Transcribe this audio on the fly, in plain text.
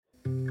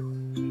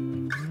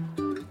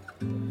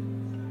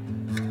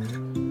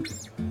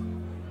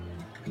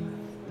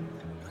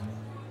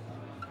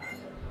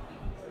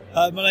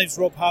My name's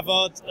Rob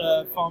Havard.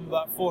 Farm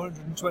about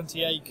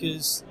 420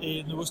 acres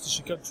in the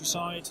Worcestershire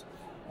countryside.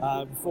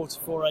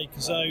 44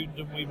 acres owned,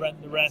 and we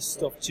rent the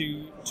rest off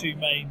two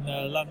main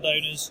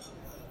landowners.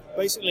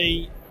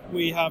 Basically,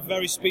 we have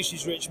very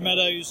species-rich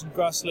meadows and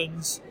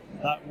grasslands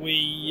that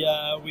we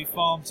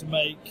farm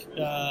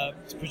to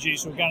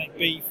produce organic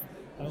beef,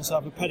 and also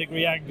have a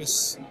pedigree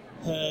Angus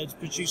herd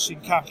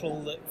producing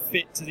cattle that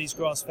fit to these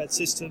grass-fed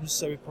systems.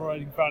 So we're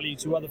providing value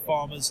to other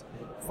farmers,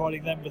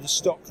 providing them with the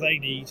stock they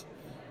need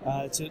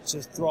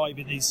to thrive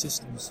in these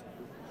systems.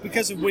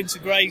 Because of winter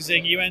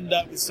grazing, you end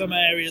up with some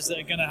areas that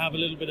are going to have a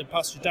little bit of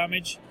pasture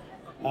damage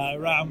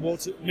around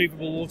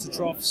movable water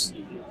troughs,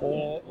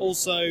 or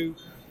also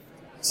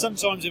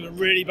sometimes in a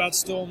really bad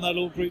storm they'll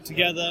all group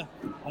together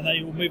and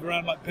they will move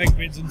around like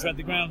penguins and tread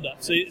the ground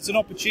up. So it's an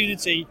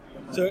opportunity.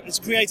 So it's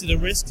created a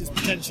risk. It's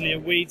potentially a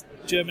weed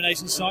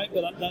germination site,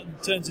 but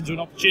that turns into an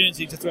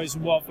opportunity to throw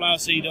some wildflower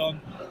seed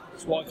on.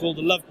 It's what I call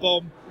the love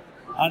bomb.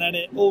 And then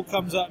it all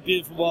comes up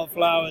beautiful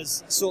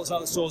wildflowers, sorts out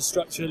the soil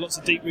structure, lots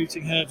of deep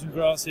rooting herbs and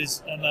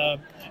grasses, and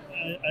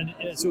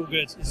it's all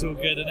good. It's all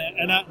good,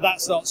 and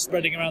that starts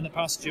spreading around the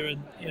pasture,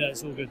 and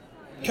it's all good.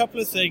 A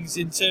couple of things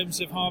in terms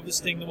of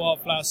harvesting the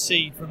wildflower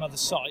seed from other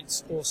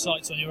sites or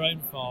sites on your own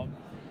farm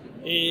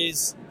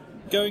is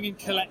going and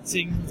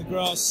collecting the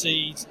grass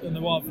seed and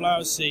the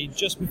wildflower seed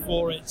just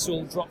before it's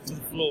all dropped to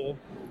the floor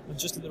and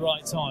just at the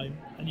right time.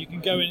 And you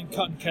can go in and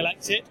cut and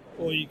collect it,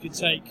 or you could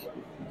take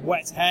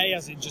wet hay,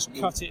 as in just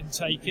cut it and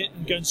take it,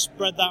 and go and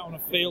spread that on a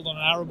field, on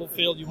an arable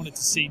field you wanted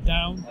to seed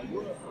down,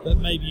 that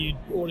maybe you'd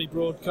already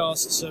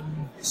broadcast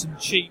some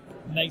cheap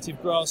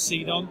native grass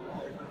seed on,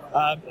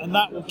 and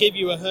that will give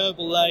you a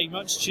herbal lay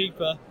much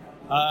cheaper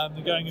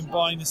than going and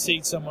buying the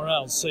seed somewhere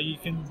else. So you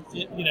can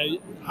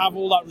have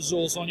all that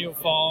resource on your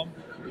farm,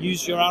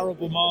 use your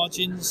arable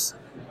margins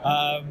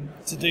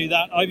to do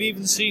that. I've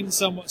even seen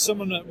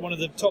someone at one of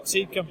the top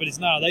seed companies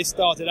now, they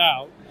started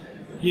out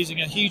using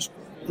a huge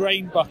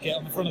grain bucket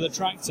on the front of the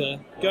tractor,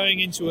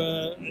 going into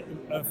a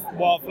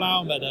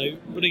wildflower meadow,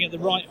 putting it at the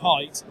right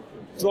height,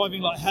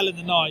 driving like hell in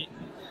the night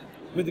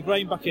with the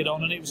grain bucket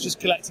on, and it was just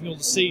collecting all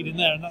the seed in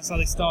there, and that's how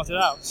they started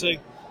out. So,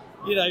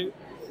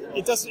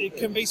 it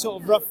can be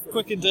sort of rough,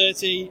 quick and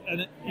dirty,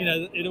 and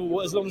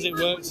as long as it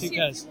works, who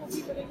cares?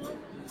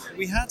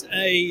 We had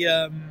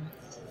a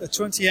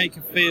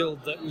 20-acre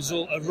field that was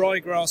all a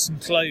ryegrass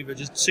and clover,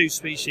 just two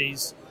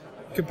species,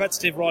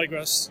 competitive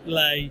ryegrass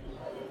lay.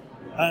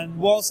 And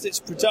whilst it's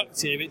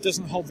productive, it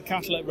doesn't hold the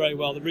cattle up very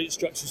well. The root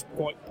structure is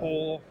quite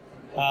poor,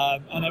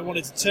 and I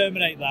wanted to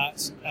terminate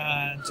that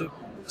and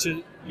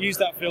to use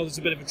that field as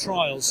a bit of a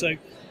trial. So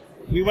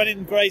we went in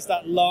and grazed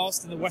that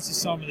last in the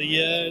wettest time of the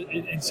year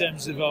in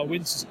terms of our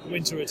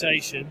winter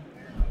rotation.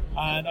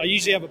 And I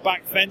usually have a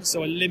back fence,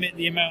 so I limit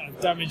the amount of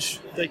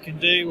damage they can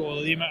do,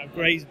 or the amount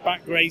of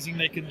back grazing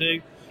they can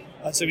do.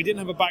 And so we didn't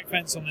have a back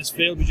fence on this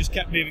field. We just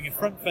kept moving a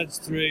front fence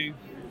through,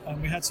 and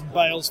we had some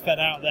bales fed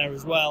out there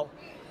as well.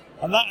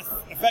 And that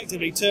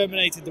effectively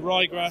terminated the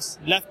ryegrass,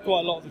 left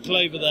quite a lot of the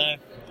clover there,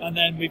 and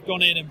then we've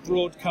gone in and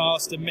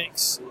broadcast a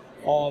mix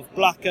of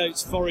black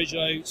oats, forage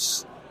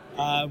oats.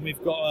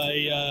 We've got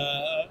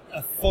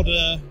a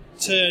fodder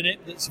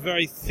turnip that's a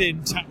very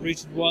thin,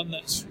 tap-rooted one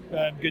that's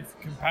good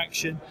for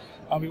compaction,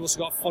 and we've also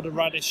got fodder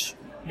radish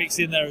mixed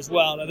in there as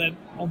well. And then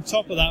on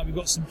top of that, we've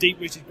got some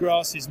deep-rooted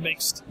grasses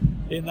mixed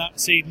in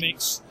that seed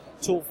mix: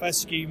 tall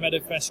fescue,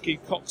 meadow fescue,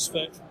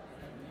 cocksfoot.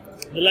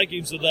 The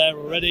legumes are there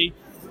already.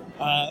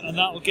 And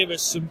that will give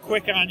us some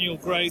quick annual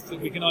growth that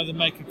we can either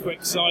make a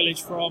quick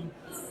silage from,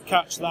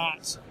 catch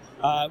that,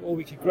 or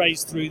we could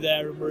graze through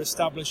there, and we're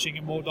establishing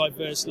a more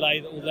diverse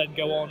lay that will then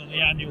go on, and the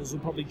annuals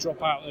will probably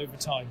drop out over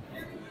time.